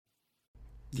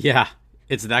Yeah,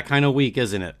 it's that kind of week,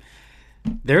 isn't it?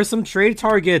 There's some trade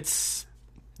targets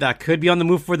that could be on the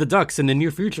move for the Ducks in the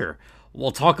near future.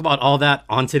 We'll talk about all that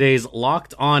on today's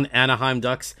Locked On Anaheim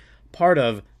Ducks, part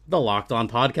of the Locked On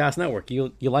Podcast Network.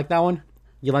 You like that one?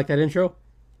 You like that intro?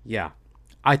 Yeah,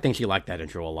 I think she liked that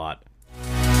intro a lot.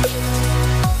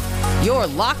 You're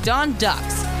Locked On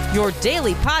Ducks, your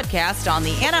daily podcast on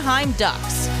the Anaheim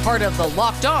Ducks, part of the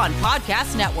Locked On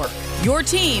Podcast Network, your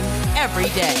team every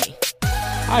day.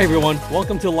 Hi, everyone.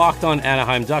 Welcome to Locked On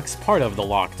Anaheim Ducks, part of the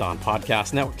Locked On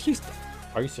Podcast Network.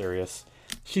 Are you serious?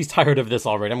 She's tired of this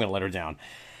already. I'm going to let her down.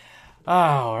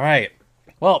 All right.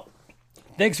 Well,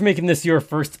 thanks for making this your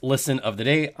first listen of the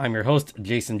day. I'm your host,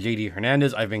 Jason J.D.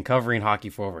 Hernandez. I've been covering hockey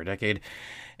for over a decade.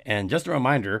 And just a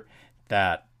reminder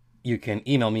that you can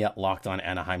email me at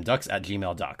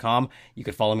lockedonanaheimducks@gmail.com. You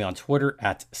can follow me on Twitter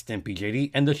at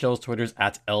StimpyJD, and the show's Twitter's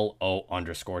at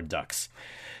LO_Ducks.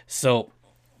 So,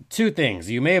 two things.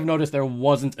 You may have noticed there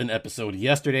wasn't an episode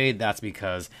yesterday. That's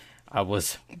because I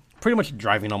was pretty much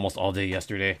driving almost all day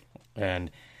yesterday and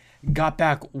got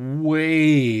back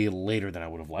way later than I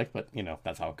would have liked, but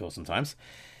that's how it goes sometimes.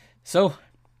 So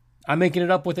I'm making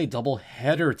it up with a double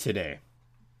header today.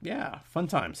 Yeah, fun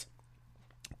times.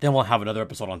 Then we'll have another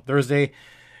episode on Thursday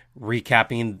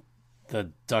recapping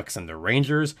the Ducks and the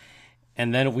Rangers,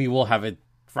 and then we will have a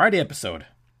Friday episode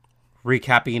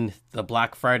recapping the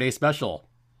Black Friday special.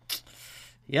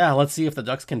 Yeah, let's see if the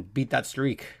Ducks can beat that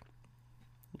streak.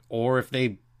 Or if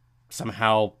they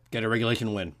somehow get a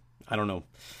regulation win. I don't know.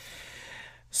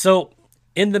 So,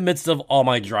 in the midst of all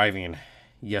my driving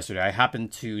yesterday, I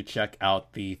happened to check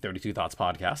out the 32 Thoughts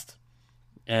podcast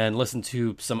and listen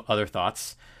to some other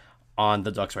thoughts on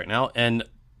the Ducks right now. And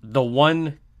the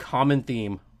one common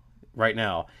theme right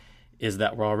now is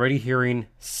that we're already hearing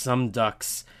some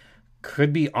Ducks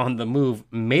could be on the move,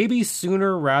 maybe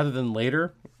sooner rather than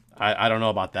later. I don't know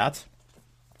about that.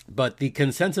 But the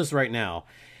consensus right now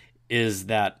is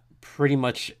that pretty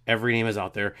much every name is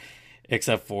out there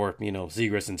except for,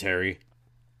 Zegras and Terry.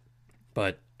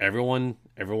 But everyone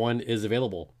is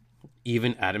available.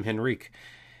 Even Adam Henrique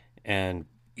and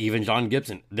even John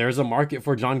Gibson. There's a market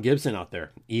for John Gibson out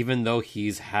there, even though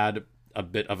he's had a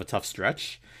bit of a tough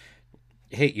stretch.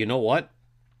 Hey, you know what?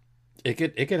 It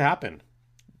could happen.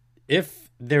 If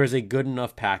there's a good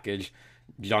enough package,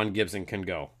 John Gibson can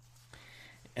go.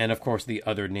 And, of course, the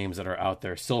other names that are out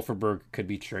there. Silfverberg could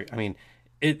be traded. I mean,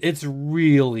 it's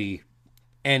really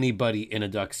anybody in a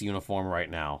Ducks uniform right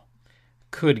now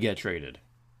could get traded.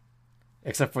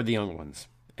 Except for the young ones.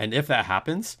 And if that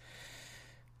happens,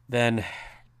 then,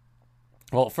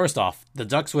 well, first off, the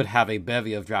Ducks would have a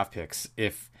bevy of draft picks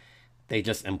if they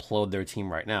just implode their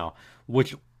team right now.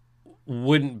 Which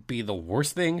wouldn't be the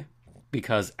worst thing,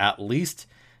 because at least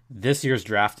this year's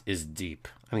draft is deep.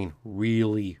 I mean,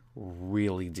 really,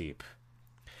 really deep.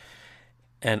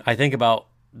 And I think about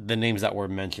the names that were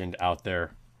mentioned out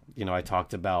there. I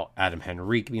talked about Adam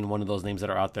Henrique being one of those names that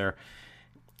are out there.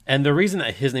 And the reason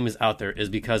that his name is out there is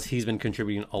because he's been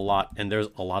contributing a lot, and there's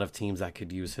a lot of teams that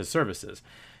could use his services.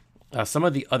 Some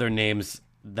of the other names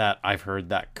that I've heard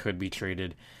that could be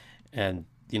traded, and,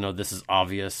 this is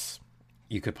obvious.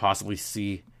 You could possibly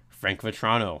see Frank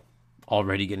Vatrano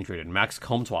already getting traded. Max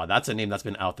Comtois, that's a name that's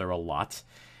been out there a lot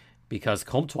because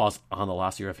Comtois on the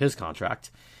last year of his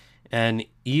contract. And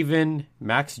even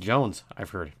Max Jones,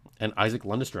 I've heard, and Isaac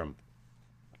Lundestrom.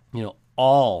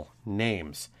 All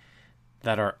names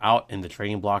that are out in the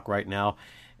trading block right now.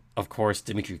 Of course,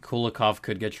 Dmitry Kulikov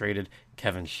could get traded.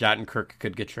 Kevin Shattenkirk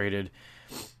could get traded.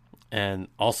 And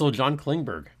also John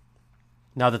Klingberg.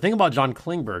 Now, the thing about John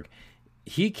Klingberg,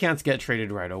 he can't get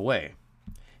traded right away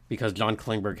because John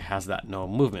Klingberg has that no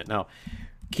movement. Now,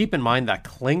 keep in mind that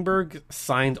Klingberg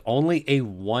signed only a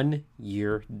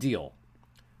 1-year deal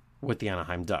with the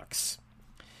Anaheim Ducks.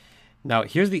 Now,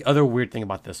 here's the other weird thing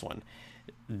about this one.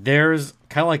 There's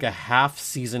kind of like a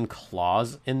half-season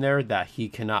clause in there that he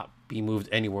cannot be moved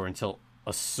anywhere until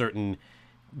a certain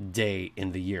day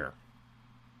in the year.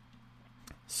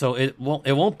 So it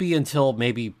won't be until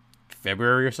maybe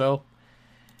February or so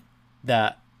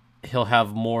that he'll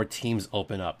have more teams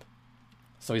open up.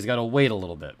 So he's got to wait a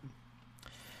little bit.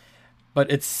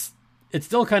 But it's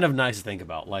still kind of nice to think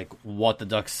about, like, what the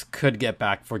Ducks could get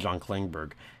back for John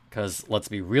Klingberg. Because let's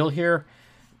be real here,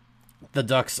 the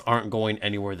Ducks aren't going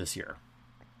anywhere this year.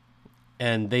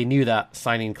 And they knew that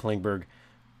signing Klingberg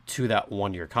to that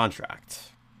 1-year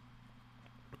contract.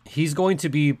 He's going to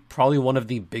be probably one of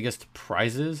the biggest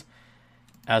prizes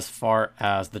as far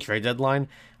as the trade deadline.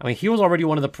 I mean, he was already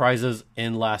one of the prizes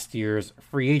in last year's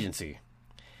free agency.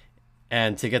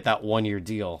 And to get that 1-year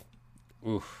deal,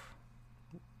 oof.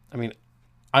 I mean,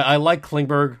 I like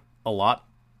Klingberg a lot.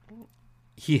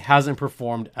 he hasn't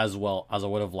performed as well as I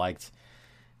would have liked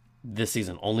this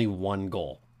season. Only 1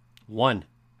 goal. 1.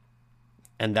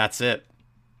 And that's it.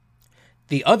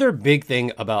 The other big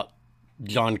thing about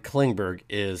John Klingberg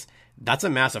is that's a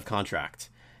massive contract.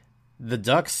 The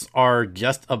Ducks are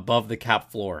just above the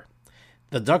cap floor.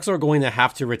 The Ducks are going to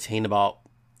have to retain about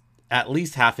at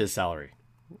least half his salary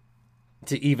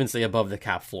to even stay above the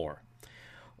cap floor.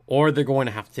 Or they're going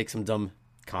to have to take some dumb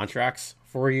contracts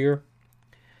for a year.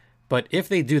 But if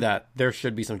they do that, there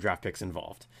should be some draft picks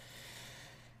involved.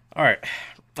 All right.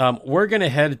 We're going to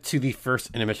head to the first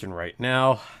intermission right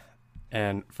now.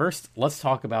 And first, let's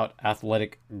talk about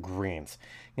Athletic Greens.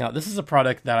 Now, this is a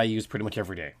product that I use pretty much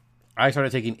every day. I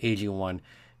started taking AG1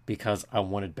 because I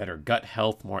wanted better gut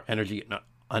health, more energy,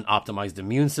 an optimized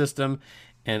immune system,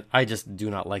 and I just do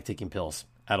not like taking pills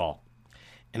at all.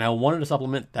 And I wanted a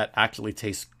supplement that actually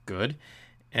tastes good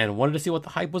and wanted to see what the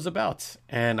hype was about.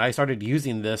 And I started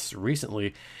using this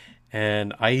recently,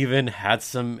 and I even had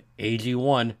some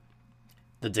AG1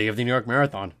 the day of the New York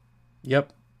Marathon.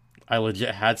 Yep, I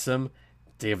legit had some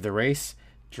day of the race,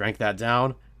 drank that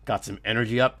down, got some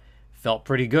energy up, felt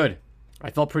pretty good. I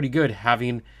felt pretty good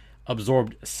having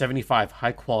absorbed 75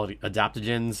 high-quality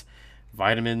adaptogens,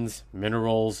 vitamins,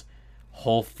 minerals,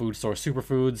 whole food source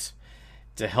superfoods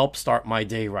to help start my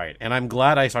day right. And I'm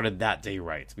glad I started that day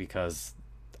right because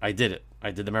I did it. I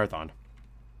did the marathon.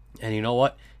 And you know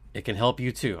what? It can help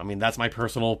you too. I mean, that's my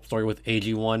personal story with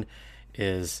AG1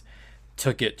 is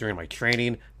took it during my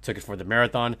training, took it for the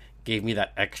marathon, gave me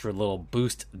that extra little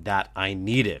boost that I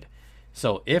needed.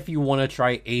 So if you want to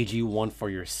try AG1 for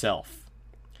yourself,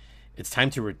 it's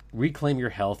time to reclaim your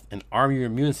health and arm your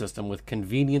immune system with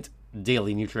convenient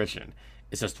daily nutrition.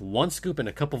 It's just 1 scoop in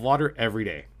a cup of water every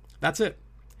day. That's it.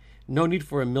 No need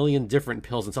for a million different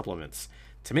pills and supplements.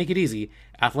 To make it easy,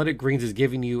 Athletic Greens is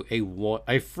giving you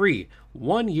a free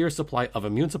 1-year supply of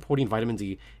immune-supporting vitamin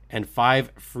D and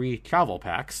 5 free travel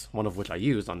packs, one of which I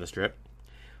used on this trip,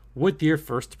 with your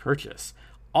first purchase.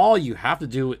 All you have to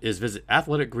do is visit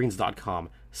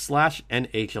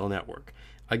athleticgreens.com/NHL Network.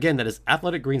 Again, that is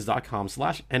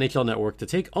athleticgreens.com/NHL Network to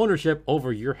take ownership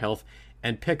over your health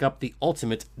and pick up the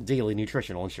ultimate daily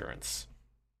nutritional insurance.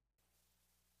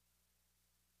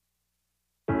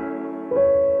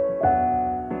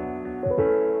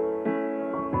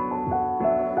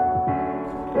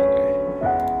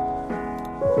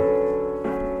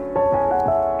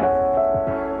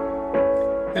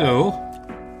 Hello,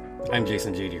 I'm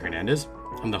Jason J.D. Hernandez.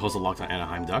 I'm the host of Locked On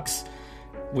Anaheim Ducks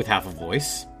with half a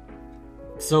voice.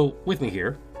 So, with me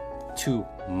here, to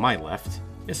my left,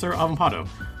 is Sir Avampado,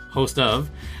 host of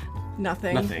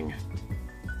Nothing.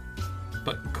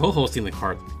 But co-hosting the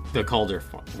Calder.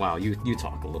 Wow, you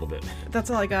talk a little bit.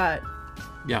 That's all I got.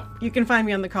 Yeah. You can find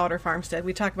me on the Calder Farmstead.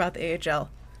 We talk about the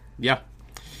AHL. Yeah.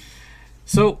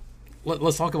 So,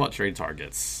 let's talk about trade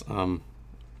targets.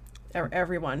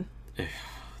 Everyone.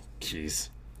 Jeez.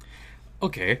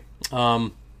 Okay.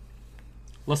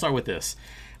 Let's start with this.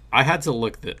 I had to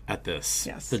look at this.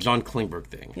 Yes. The John Klingberg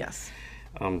thing. Yes.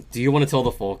 Do you want to tell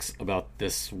the folks about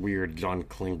this weird John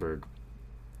Klingberg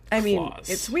clause?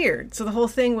 It's weird. So the whole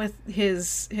thing with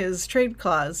his trade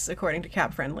clause, according to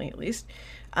Cap Friendly at least,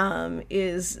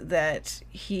 is that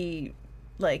he,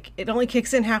 it only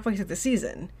kicks in halfway through the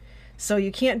season. So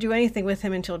you can't do anything with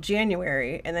him until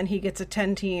January, and then he gets a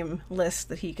 10-team list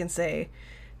that he can say,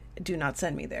 do not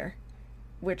send me there.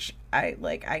 Which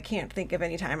I can't think of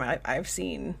any time I've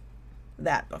seen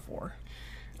that before.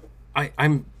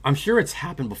 I'm sure it's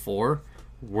happened before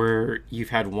where you've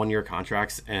had 1-year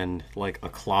contracts and a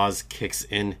clause kicks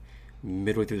in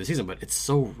midway through the season, but it's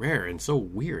so rare and so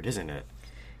weird, isn't it?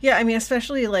 Yeah, I mean,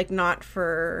 especially not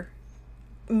for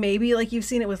maybe you've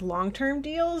seen it with long-term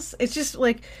deals. It's just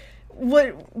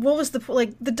what was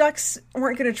the the Ducks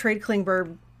weren't going to trade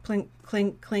Klingberg.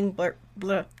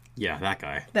 Yeah, that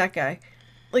guy.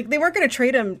 They weren't going to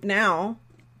trade him now.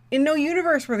 In no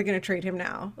universe were they going to trade him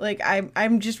now.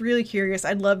 I'm just really curious.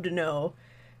 I'd love to know,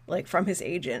 from his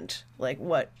agent,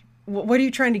 what are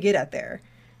you trying to get at there?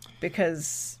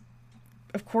 Because,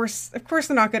 of course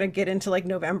they're not going to get into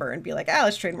November and be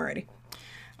let's trade him already.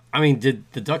 I mean, did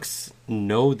the Ducks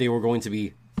know they were going to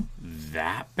be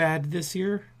that bad this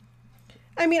year?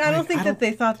 I mean, I don't think that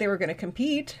they thought they were going to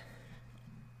compete.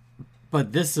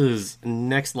 But this is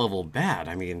next level bad.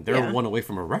 I mean, they're 1 away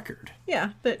from a record.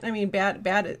 Yeah, but I mean, bad.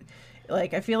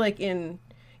 I feel like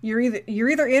you're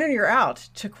either in or you're out.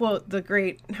 To quote the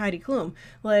great Heidi Klum,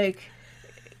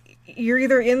 you're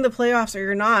either in the playoffs or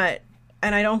you're not.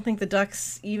 And I don't think the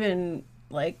Ducks even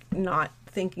not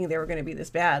thinking they were going to be this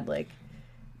bad.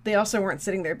 they also weren't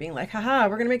sitting there being like, haha,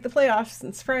 we're going to make the playoffs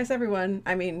and surprise everyone.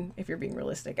 I mean, if you're being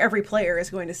realistic, every player is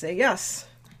going to say yes.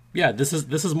 Yeah, this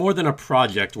is more than a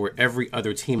project where every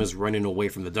other team is running away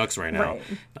from the Ducks right now. Right.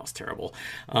 That was terrible.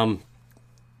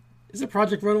 Is it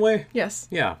Project Runaway? Yes.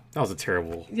 Yeah, that was a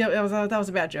terrible. Yeah, that was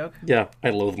a bad joke. Yeah, I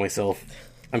loathe myself.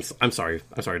 I'm sorry.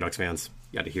 I'm sorry, Ducks fans.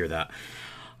 You had to hear that.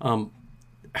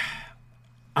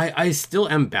 I still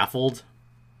am baffled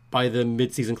by the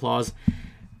midseason clause,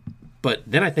 but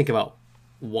then I think about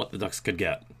what the Ducks could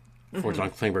get for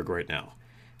John Klingberg right now.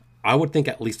 I would think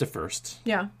at least a first.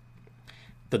 Yeah.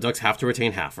 The Ducks have to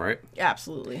retain half, right?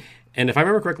 Absolutely. And if I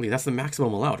remember correctly, that's the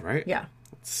maximum allowed, right? Yeah.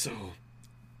 So,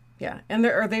 Yeah. And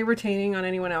are they retaining on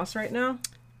anyone else right now?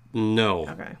 no.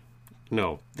 Okay.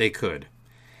 No, they could.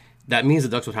 That means the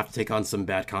Ducks would have to take on some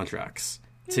bad contracts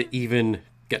to even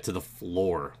get to the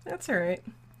floor. That's all right.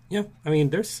 Yeah, I mean,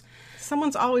 there's...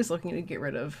 Someone's always looking to get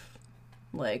rid of,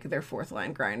 like, their fourth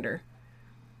line grinder.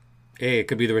 Hey, it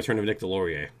could be the return of Nick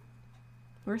Delorier,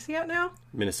 Where's he at now?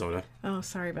 Minnesota, Oh,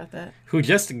 sorry about that. who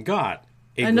just got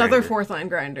Another grinder. fourth line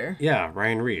grinder. Yeah,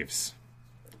 Ryan Reeves.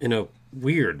 In a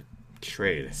weird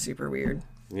trade. Super weird.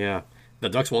 Yeah, the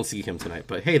Ducks won't see him tonight,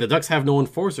 but hey, the Ducks have no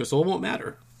enforcer, so it won't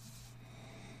matter.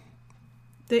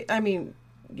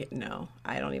 No,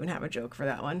 I don't even have a joke for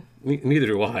that one. Neither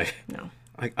do I. No.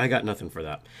 I got nothing for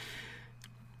that.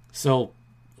 So,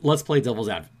 let's play devil's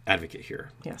advocate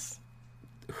here. Yes.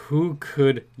 Who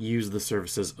could use the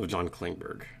services of John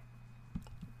Klingberg?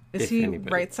 Is If he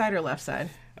anybody. right side or left side?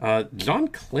 John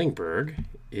Klingberg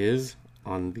is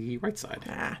on the right side.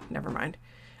 Never mind.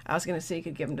 I was going to say you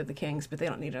could give him to the Kings, but they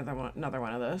don't need another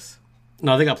one of those.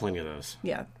 No, they got plenty of those.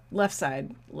 Yeah, left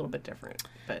side, a little bit different,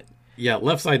 but... Yeah,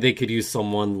 left side, they could use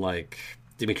someone like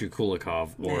Dmitry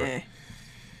Kulikov or... Nah.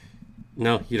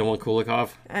 No, you don't want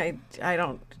Kulikov? I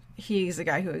don't... He's a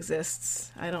guy who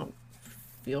exists. I don't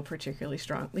feel particularly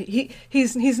strongly.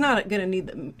 He's not going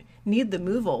to need the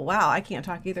moval. Wow, I can't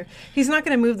talk either. He's not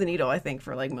going to move the needle, I think,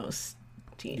 for like most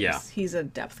teams. Yeah. He's a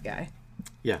depth guy.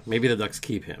 Yeah, maybe the Ducks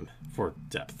keep him for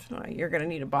depth. You're going to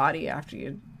need a body after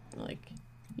you,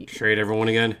 Trade everyone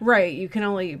again? Right, you can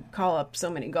only call up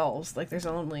so many goals. Like, there's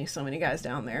only so many guys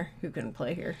down there who can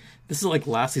play here. This is like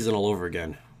last season all over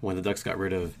again, when the Ducks got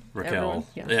rid of Raquel.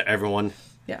 Everyone, yeah. Everyone.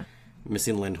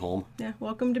 Missing Lindholm. Yeah,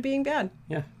 welcome to being bad.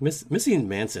 Yeah, missing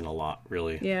Manson a lot,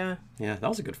 really. Yeah. Yeah, that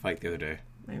was a good fight the other day.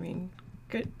 I mean,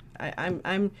 good.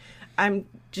 I'm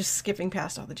just skipping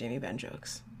past all the Jamie Benn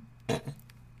jokes.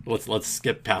 Let's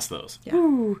skip past those. Yeah.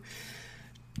 Woo.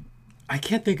 I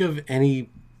can't think of any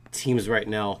teams right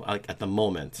now, like at the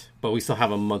moment, but we still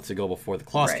have a month to go before the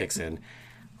clause kicks in,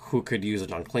 who could use a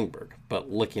John Klingberg. But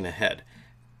looking ahead,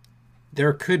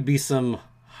 there could be some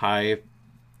high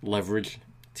leverage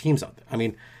teams out there. I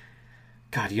mean,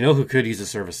 God, you know who could use the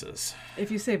services?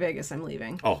 If you say Vegas, I'm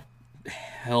leaving. Oh,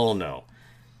 hell no.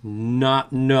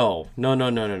 No.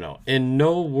 In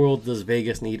no world does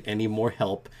Vegas need any more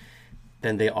help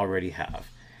than they already have.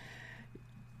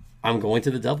 I'm going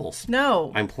to the Devils.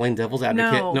 No. I'm playing devil's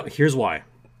advocate. No. No, here's why.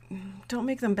 Don't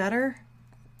make them better.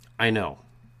 I know.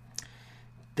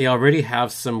 They already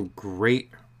have some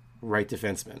great right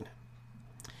defensemen.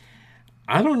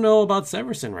 I don't know about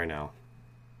Severson right now.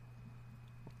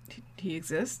 He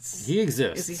exists? He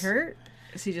exists. Is he hurt?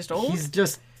 Is he just old?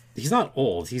 He's not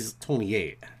old. He's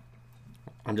 28.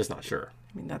 I'm just not sure.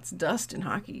 I mean, that's dust in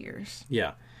hockey years.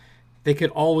 Yeah. They could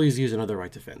always use another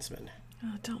right defenseman.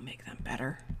 Oh, don't make them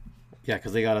better. Yeah,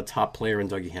 because they got a top player in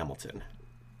Dougie Hamilton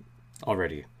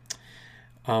already.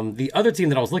 The other team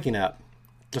that I was looking at,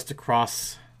 just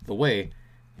across the way,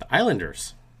 the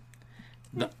Islanders.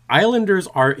 The Islanders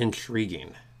are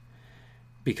intriguing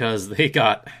because they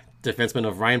got defenseman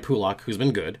of Ryan Pulak, who's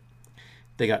been good.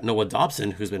 They got Noah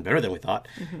Dobson, who's been better than we thought.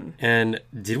 Mm-hmm. And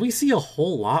did we see a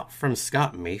whole lot from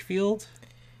Scott Mayfield?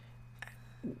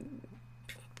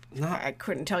 I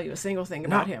couldn't tell you a single thing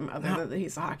about him other than that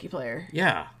he's a hockey player.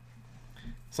 Yeah.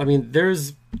 So, I mean,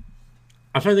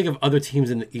 I'm trying to think of other teams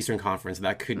in the Eastern Conference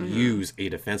that could use a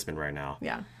defenseman right now.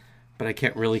 Yeah. But I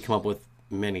can't really come up with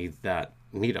many that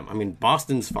need him. I mean,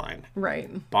 Boston's fine.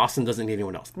 Right. Boston doesn't need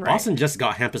anyone else. Right. Boston just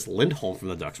got Hampus Lindholm from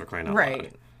the Ducks for crying out loud.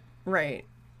 Right.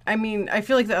 I mean, I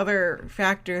feel like the other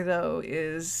factor, though,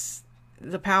 is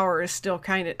the power is still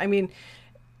kind of... I mean,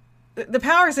 the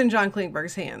power is in John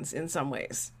Klingberg's hands in some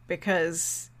ways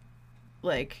because,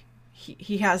 like,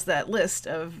 he has that list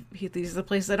of these are the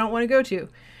places I don't want to go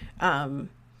to,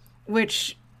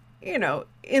 which, you know,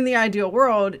 in the ideal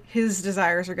world, his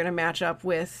desires are going to match up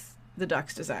with the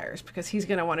Ducks' desires because he's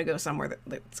going to want to go somewhere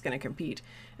that's going to compete,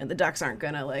 and the Ducks aren't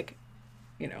going to, like,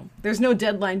 you know, there's no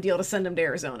deadline deal to send him to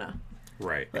Arizona.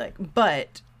 Right. Like,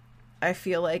 but I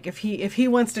feel like if he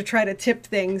wants to try to tip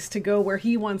things to go where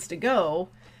he wants to go,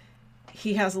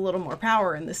 he has a little more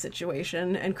power in this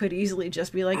situation and could easily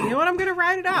just be like, you know what, I'm going to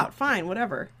ride it out. Fine,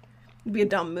 whatever. It'd be a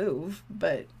dumb move,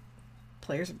 but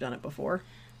players have done it before.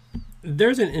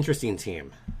 There's an interesting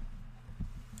team.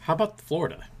 How about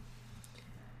Florida?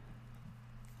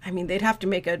 I mean, they'd have to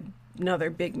make another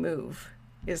big move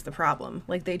is the problem.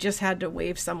 Like, they just had to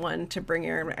waive someone to bring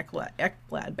Aaron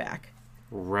Ekblad back.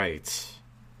 Right.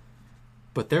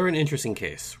 But they're an interesting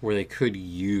case where they could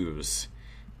use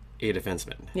a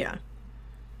defenseman. Yeah.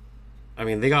 I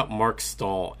mean, they got Mark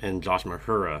Stahl and Josh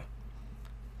Mahura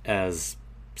as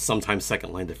sometimes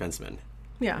second-line defensemen.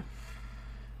 Yeah.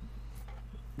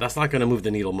 That's not going to move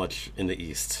the needle much in the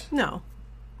East. No.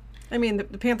 I mean,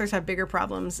 the Panthers have bigger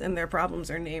problems, and their problems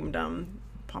are named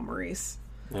Paul Maurice.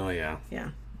 Oh, yeah.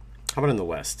 Yeah. How about in the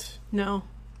West? No.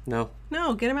 No?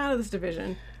 No, get him out of this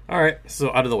division. All right,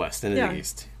 so out of the West and in the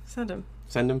East. Send him.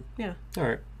 Send him? Yeah. All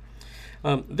right.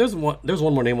 There's one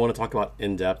more name I want to talk about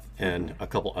in depth and a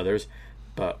couple others,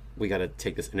 but we got to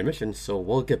take this intermission, so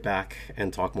we'll get back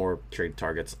and talk more trade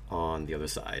targets on the other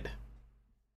side.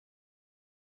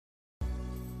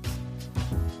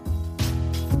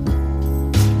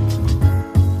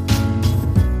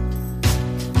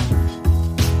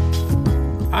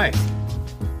 Hi,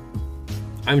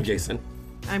 I'm Jason.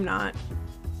 I'm not.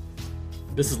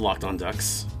 This is Locked On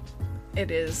Ducks.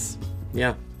 It is.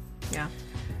 Yeah. Yeah.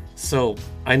 So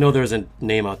I know there's a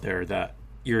name out there that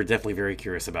you're definitely very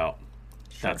curious about.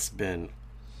 Sure. That's been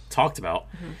talked about.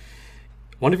 Mm-hmm.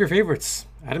 One of your favorites,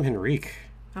 Adam Henrique.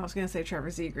 I was going to say Trevor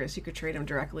Zegras. You could trade him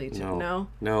directly to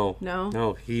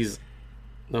No. He's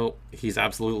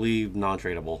absolutely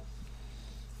non-tradable.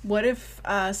 What if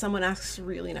someone asks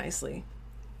really nicely?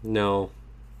 No.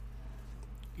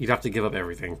 You'd have to give up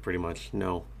everything, pretty much.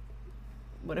 No.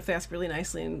 What if they ask really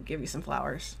nicely and give you some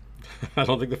flowers? I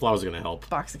don't think the flowers are going to help.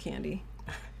 Box of candy.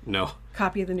 No.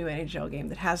 Copy of the new NHL game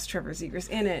that has Trevor Zegras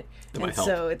in it. That might help.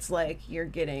 So it's like you're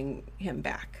getting him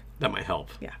back. That might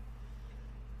help. Yeah.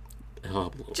 It'll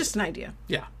help a little Just bit. An idea.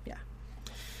 Yeah. Yeah.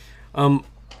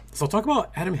 So talk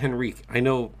about Adam Henrique. I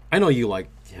know you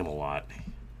like him a lot.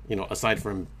 You know, aside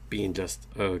from being just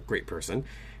a great person,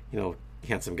 you know,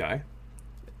 handsome guy.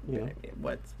 You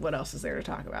know. What else is there to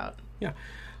talk about? Yeah.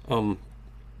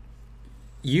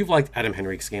 You've liked Adam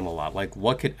Henrique's game a lot. Like,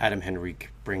 what could Adam Henrique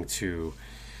bring to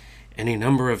any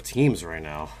number of teams right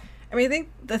now? I mean, I think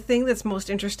the thing that's most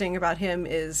interesting about him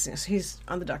is he's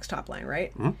on the Ducks top line,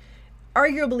 right? Mm-hmm.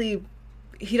 Arguably,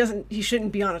 he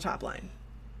shouldn't be on a top line.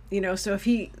 You know, so if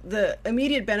the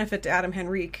immediate benefit to Adam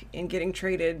Henrique in getting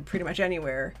traded pretty much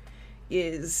anywhere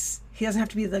is he doesn't have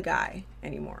to be the guy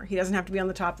anymore. He doesn't have to be on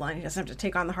the top line. He doesn't have to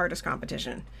take on the hardest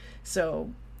competition. So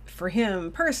for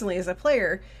him personally as a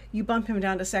player, you bump him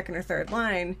down to second or third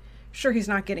line. Sure, he's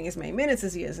not getting as many minutes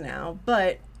as he is now,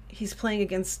 but he's playing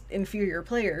against inferior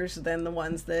players than the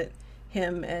ones that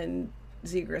him and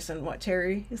Zegras and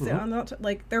Terry is on the,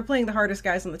 like, they're playing the hardest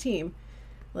guys on the team.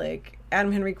 Like,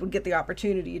 Adam Henrique would get the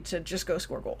opportunity to just go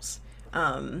score goals.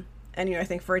 And, you know, I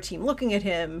think for a team looking at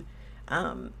him,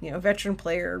 you know, veteran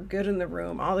player, good in the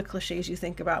room, all the cliches you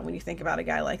think about when you think about a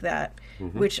guy like that,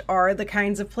 which are the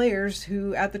kinds of players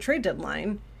who at the trade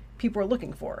deadline people are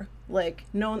looking for. Like,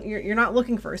 no, you're not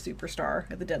looking for a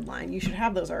superstar at the deadline. You should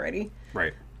have those already.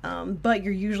 Right. But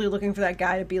you're usually looking for that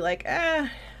guy to be like,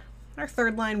 our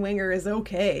third line winger is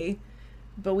okay,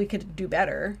 but we could do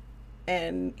better.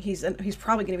 And he's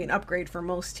probably going to be an upgrade for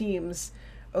most teams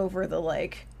over the,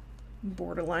 like,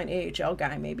 borderline AHL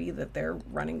guy maybe that they're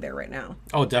running there right now.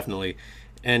 Oh, definitely.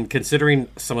 And considering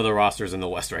some of the rosters in the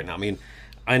West right now, I mean,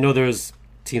 I know there's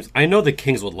teams. I know the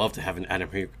Kings would love to have an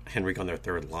Adam Henrique on their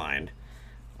third line.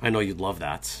 I know you'd love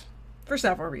that. For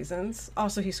several reasons.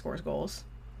 Also, he scores goals.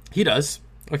 He does.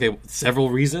 Okay, several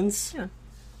reasons? Yeah.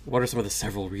 What are some of the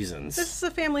several reasons? This is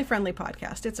a family-friendly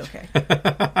podcast. It's okay.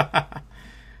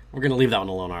 We're going to leave that one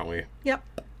alone, aren't we? Yep.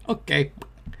 Okay.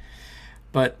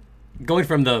 But going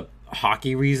from the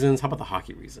hockey reasons, how about the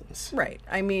hockey reasons? Right.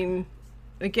 I mean,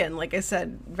 again, like I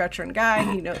said, veteran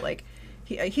guy. You know, like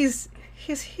he's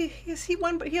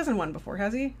won, but he hasn't won before,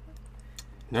 has he?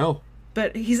 No.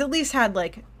 But he's at least had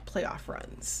like playoff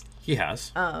runs. He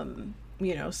has.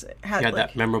 You know, he had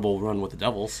that memorable run with the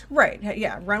Devils. Right.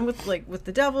 Yeah. Run with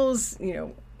the Devils. You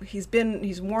know,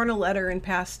 he's worn a letter in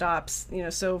past stops. You know,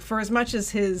 so for as much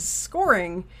as his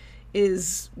scoring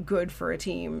is good for a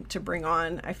team to bring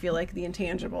on, I feel like the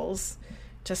intangibles,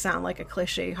 to sound like a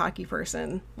cliche hockey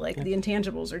person, like the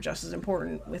intangibles are just as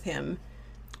important with him.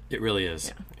 It really is.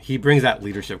 Yeah. He brings that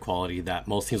leadership quality that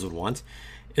most teams would want.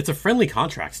 It's a friendly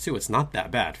contract too. It's not that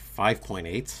bad.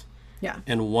 5.8. Yeah.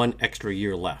 and 1 extra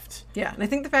year left. Yeah, and I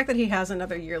think the fact that he has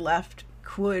another year left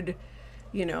could,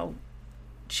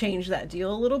 change that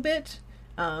deal a little bit.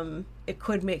 It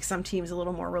could make some teams a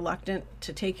little more reluctant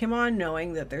to take him on,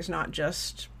 knowing that there's not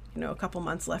just, a couple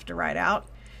months left to ride out.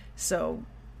 So,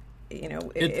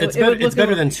 it's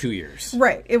better than 2 years.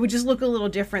 Right. It would just look a little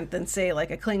different than, say,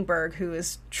 like a Klingberg, who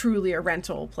is truly a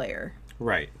rental player.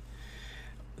 Right.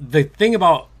 The thing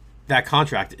about that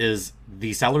contract is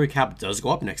the salary cap does go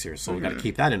up next year, so we got to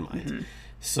keep that in mind.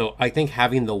 So I think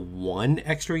having the 1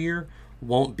 extra year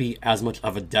won't be as much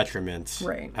of a detriment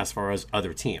as far as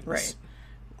other teams. Right.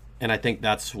 And I think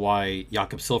that's why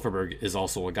Jakob Silfverberg is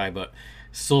also a guy, but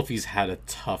Silfy's had a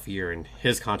tough year, and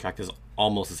his contract is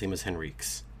almost the same as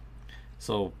Henrique's.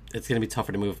 So it's going to be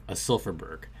tougher to move a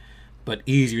Silfverberg, but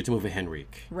easier to move a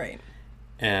Henrique. Right.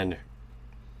 And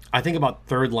I think about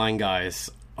third-line guys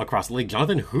across the league.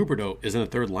 Jonathan Huberdeau is in the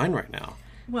third line right now.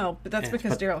 Well, but that's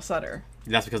because Daryl Sutter.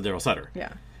 That's because Daryl Sutter.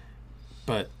 Yeah.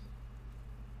 But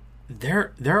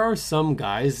there are some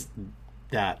guys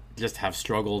that just have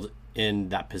struggled in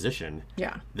that position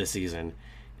this season.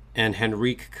 And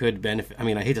Henrique could benefit. I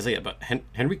mean, I hate to say it, but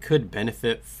Henrique could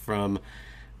benefit from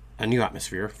a new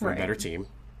atmosphere for a better team.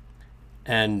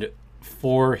 And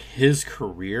for his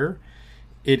career,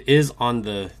 it is on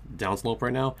the downslope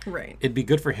right now. Right. It'd be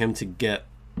good for him to get,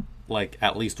 like,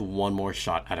 at least one more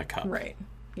shot at a cup. Right.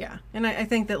 Yeah. And I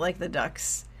think that, like, the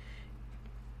Ducks,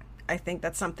 I think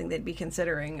that's something they'd be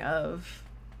considering of,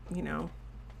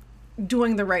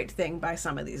 doing the right thing by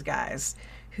some of these guys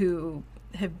who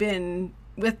have been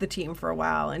with the team for a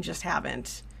while and just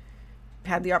haven't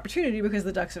had the opportunity because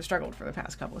the Ducks have struggled for the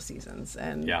past couple of seasons.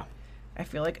 And I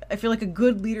feel like a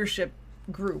good leadership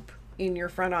group in your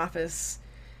front office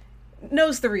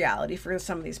knows the reality for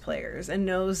some of these players and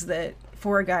knows that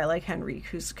for a guy like Henrique,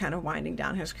 who's kind of winding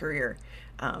down his career,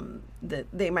 that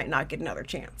they might not get another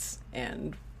chance.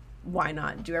 And why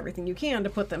not do everything you can to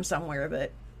put them somewhere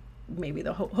that maybe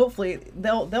hopefully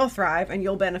they'll thrive and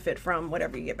you'll benefit from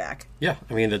whatever you get back. Yeah,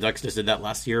 I mean, the Ducks just did that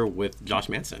last year with Josh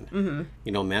Manson.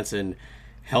 Manson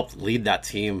helped lead that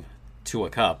team to a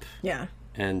cup. Yeah.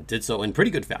 And did so in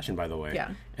pretty good fashion, by the way.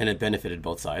 Yeah. And it benefited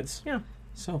both sides. Yeah.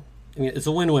 So, I mean, it's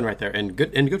a win-win right there, and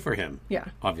good for him. Yeah.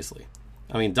 Obviously.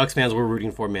 I mean, Ducks fans were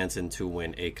rooting for Manson to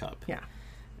win a cup. Yeah.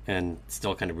 And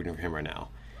still kind of rooting for him right now.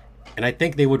 And I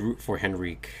think they would root for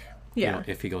Henrique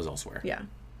if he goes elsewhere. Yeah.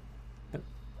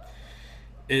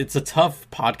 It's a tough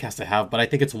podcast to have, but I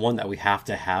think it's one that we have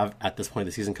to have at this point of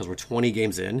the season because we're 20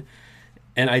 games in.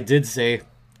 And I did say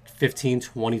 15,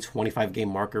 20, 25 game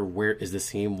marker. Where is this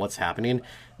team? What's happening?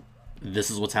 This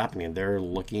is what's happening. They're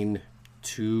looking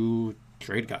to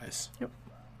trade guys. Yep.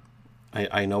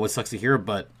 I know it sucks to hear,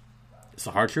 but it's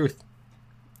the hard truth.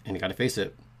 And you got to face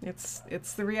it. It's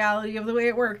the reality of the way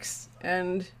it works.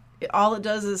 And all it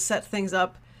does is set things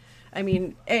up. I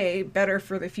mean, better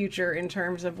for the future in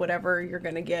terms of whatever you're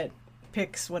going to get,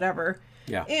 picks, whatever.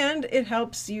 Yeah. And it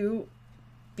helps you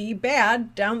be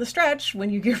bad down the stretch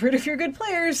when you get rid of your good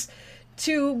players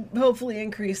to hopefully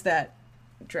increase that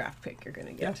draft pick you're going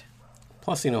to get. Yeah.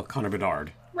 Plus, Connor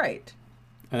Bedard. Right.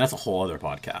 And that's a whole other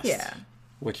podcast. Yeah.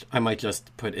 Which I might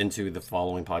just put into the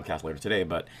following podcast later today,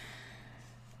 but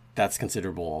that's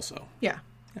considerable also. Yeah.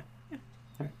 All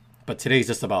right. But today's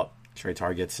just about trade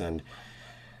targets and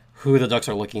who the Ducks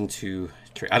are looking to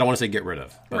trade. I don't want to say get rid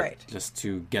of, but just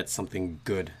to get something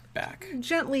good back.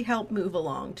 Gently help move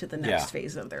along to the next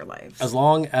phase of their lives. As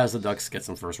long as the Ducks get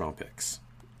some first-round picks.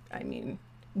 I mean,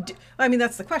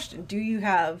 that's the question. Do you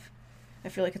have... I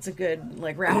feel like it's a good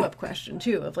wrap-up question,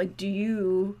 too, of do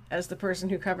you, as the person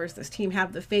who covers this team,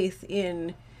 have the faith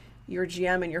in your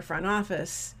GM and your front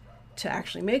office to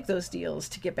actually make those deals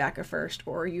to get back a first?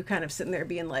 Or are you kind of sitting there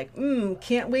being like,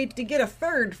 can't wait to get a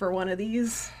third for one of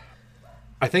these?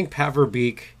 I think Pat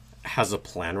Verbeek has a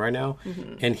plan right now,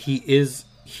 and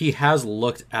he has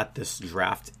looked at this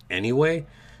draft anyway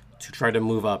to try to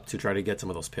move up, to try to get some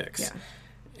of those picks. Yeah.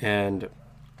 And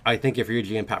I think if you're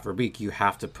GM Pat Verbeek, you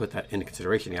have to put that into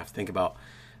consideration. You have to think about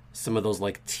some of those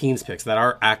teens picks that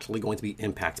are actually going to be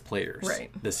impact players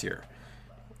this year.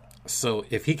 So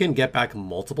if he can get back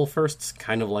multiple firsts,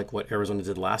 kind of like what Arizona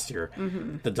did last year,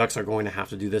 the Ducks are going to have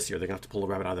to do this year. They're going to have to pull a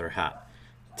rabbit out of their hat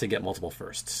to get multiple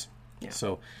firsts. Yeah.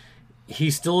 So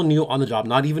he's still new on the job,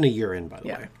 not even a year in, by the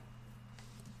way.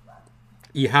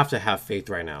 You have to have faith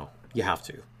right now. You have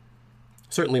to.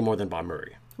 Certainly more than Bob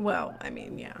Murray. Well, I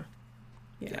mean, yeah.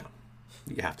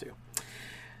 You have to.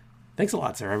 Thanks a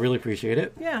lot, Sarah. I really appreciate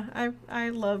it. Yeah, I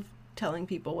love telling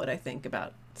people what I think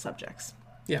about subjects.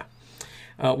 Yeah.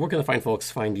 Where can the fine folks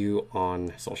find you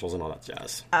on socials and all that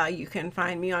jazz? You can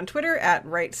find me on Twitter at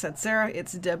Right Said Sarah.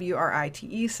 It's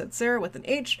WRITE said Sarah with an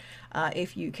H.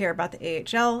 If you care about the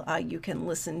AHL, you can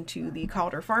listen to the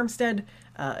Calder Farmstead,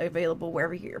 available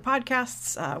wherever you get your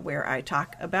podcasts, where I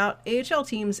talk about AHL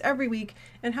teams every week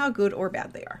and how good or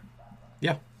bad they are.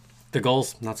 Yeah. The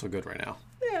goals, not so good right now.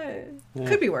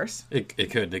 Could be worse.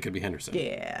 It could. They could be Henderson.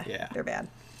 Yeah. They're bad.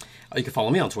 You can follow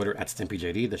me on Twitter at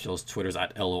StimpyJD. The show's Twitter's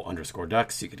at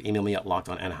LO_Ducks. You could email me at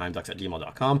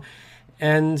lockedonanaheimducks@gmail.com.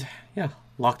 And yeah,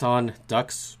 Locked On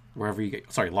Ducks, wherever you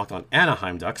get, Locked On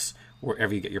Anaheim Ducks,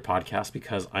 wherever you get your podcast,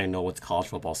 because I know it's college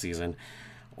football season.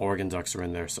 Oregon Ducks are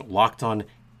in there. So Locked On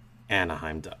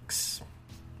Anaheim Ducks.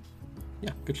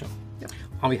 Yeah, good show. Yeah.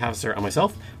 On behalf of Sarah and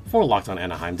myself, for Locked On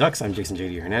Anaheim Ducks, I'm Jason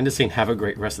J.D. Hernandez saying have a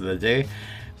great rest of the day.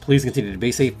 Please continue to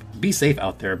be safe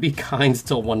out there. Be kind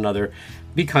to one another.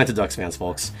 Be kind to Ducks fans,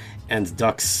 folks. And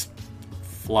Ducks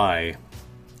fly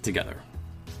together.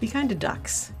 Be kind to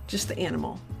ducks. Just the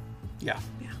animal. Yeah.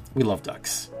 We love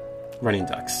ducks. Running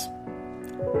ducks.